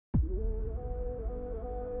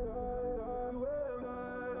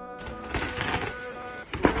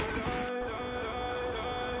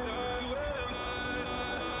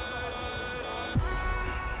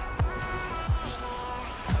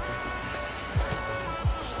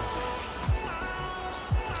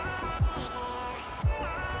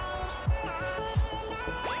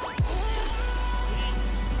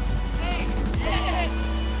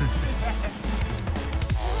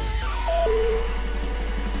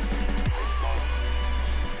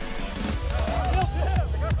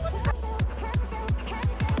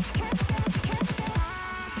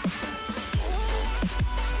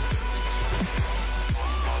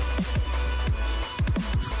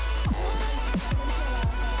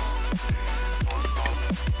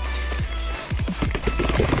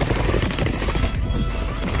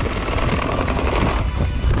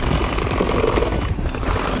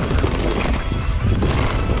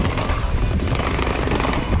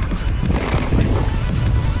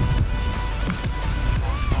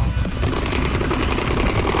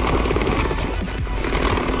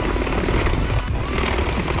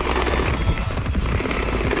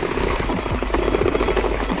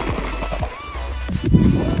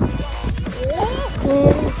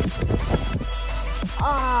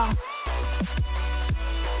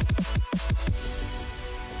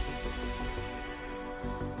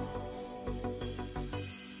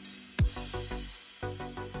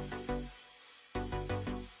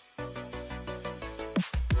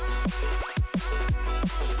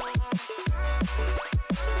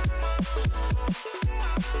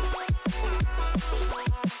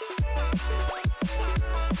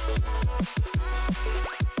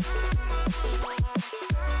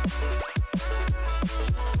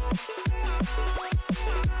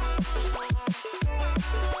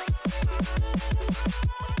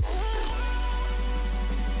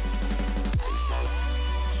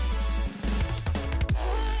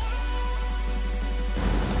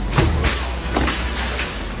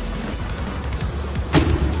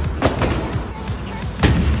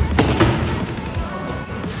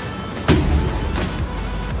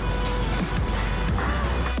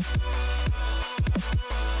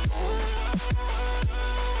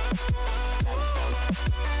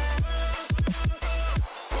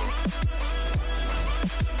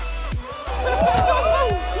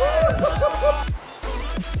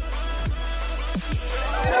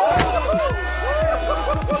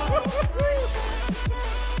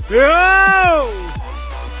Yo!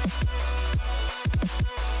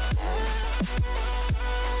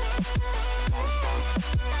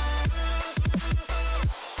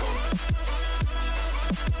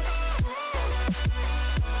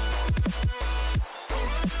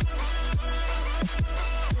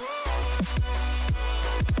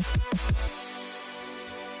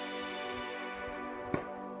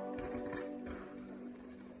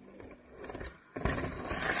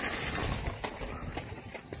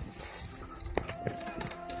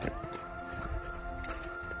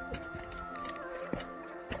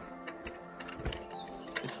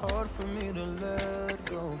 Hard for me to let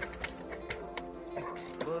go,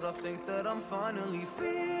 but I think that I'm finally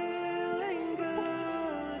feeling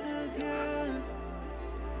good again.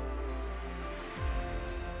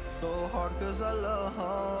 So hard cause I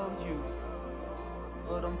loved you,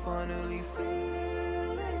 but I'm finally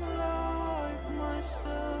feeling like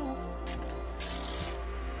myself.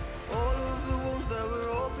 All of the wounds that were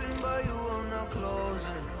opened by you are now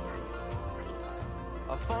closing.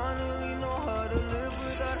 I finally know how to live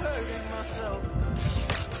without hurting myself.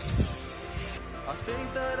 I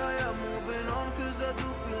think that I am moving on cause I do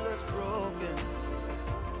feel less broken.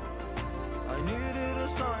 I needed a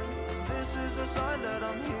sign, this is a sign that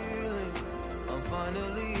I'm healing. I'm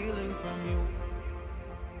finally healing from you.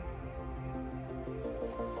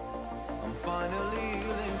 I'm finally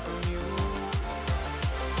healing from you.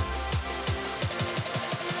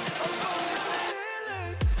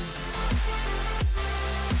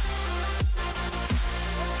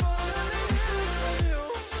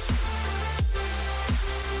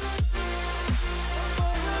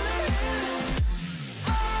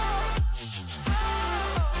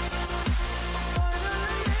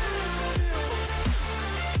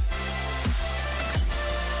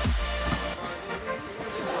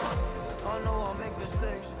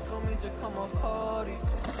 To come off hardy,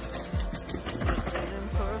 just an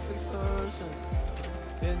imperfect person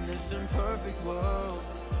in this imperfect world.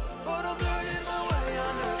 But I'm learning my way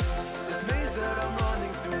under this maze that I'm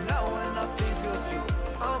running through. Now when I think of you,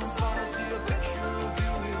 I'm fine. See a picture of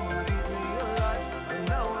you, you would eat me alive. And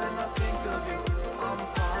now when I think of you, I'm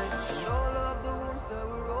fine. And all of the wounds that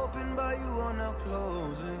were opened by you are now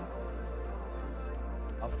closing.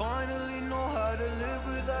 I finally know how to live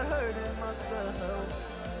without hurting myself.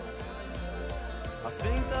 I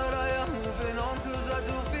think that I am moving on cause I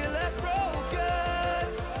do feel less broken.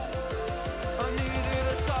 I needed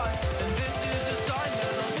a sign, and this is the sign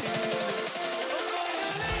that I'm healing.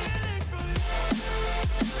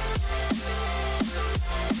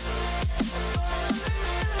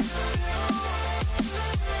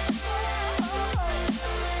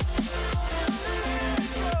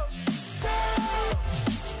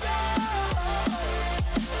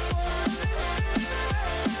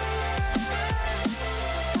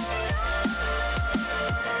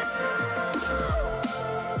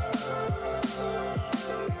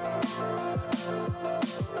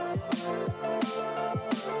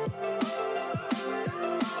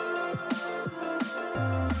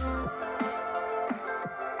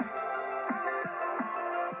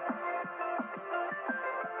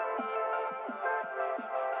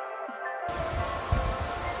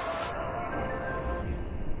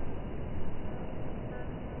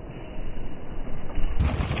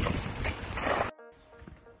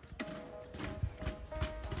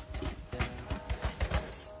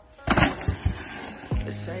 They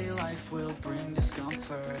say life will bring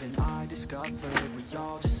discomfort, and I discovered we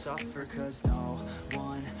all just suffer cause no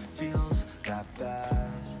one feels that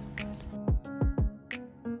bad.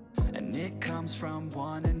 And it comes from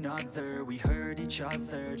one another, we hurt each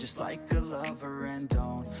other just like a lover, and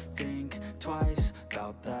don't think twice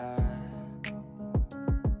about that.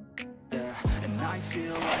 Yeah, and I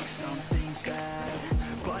feel like something's bad,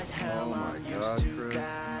 but hell, I'm used to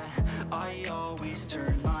that. I always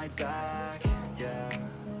turn my back, yeah.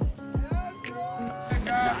 And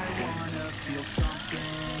I wanna feel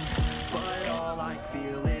something, but all I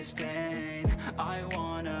feel is pain. I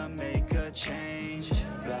wanna make a change,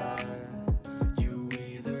 but you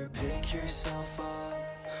either pick yourself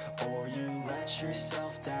up or you let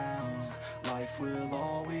yourself down. Life will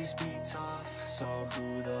always be tough, so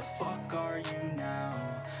who the fuck are you now?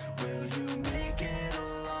 Will you make it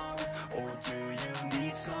alone, or do you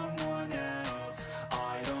need someone else?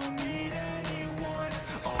 I don't need anyone,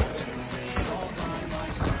 I'll do it all by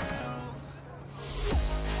myself.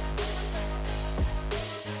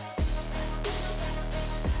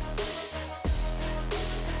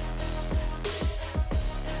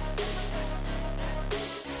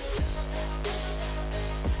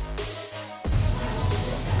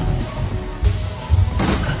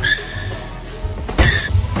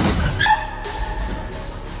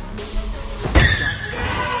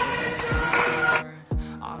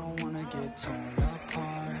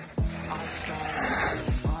 start.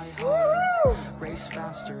 My heart race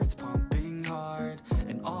faster, it's pumping hard,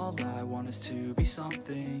 and all I want is to be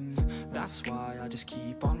something. That's why I just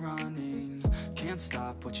keep on running. Can't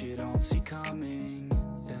stop what you don't see coming.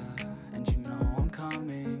 Yeah, and you know I'm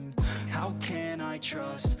coming. How can I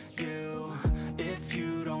trust you if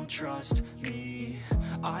you don't trust me?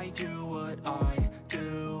 I do what I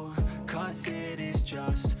do, cause it is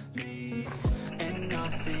just me, and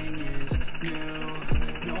nothing is new.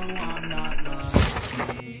 No, I'm not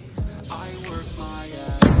lucky. I work my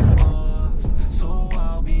ass off, so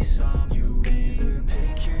I'll be some. You either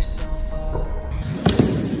pick yourself up,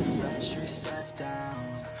 let yourself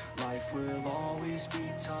down. Life will always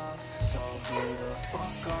be tough, so who the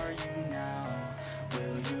fuck are you now?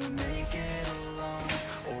 Will you make it alone,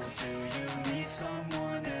 or do you need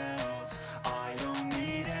someone else? I don't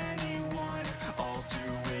need anyone, I'll do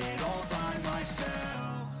it all by myself.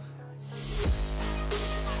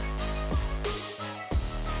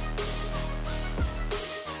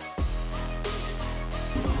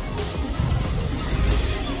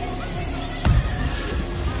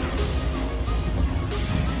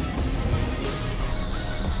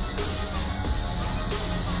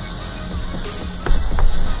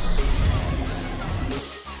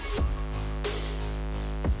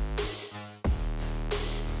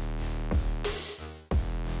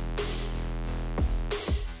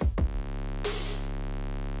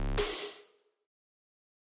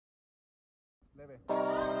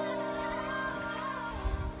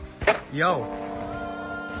 Yo.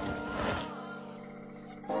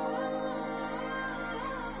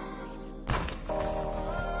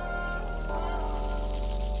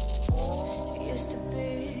 Used to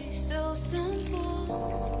be so simple.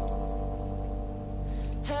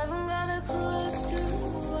 Haven't got a clue as to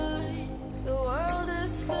why the world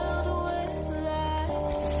is filled with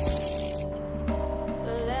lies.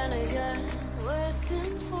 But then again, we're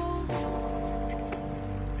sinful,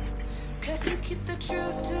 'cause you keep the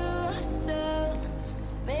truth to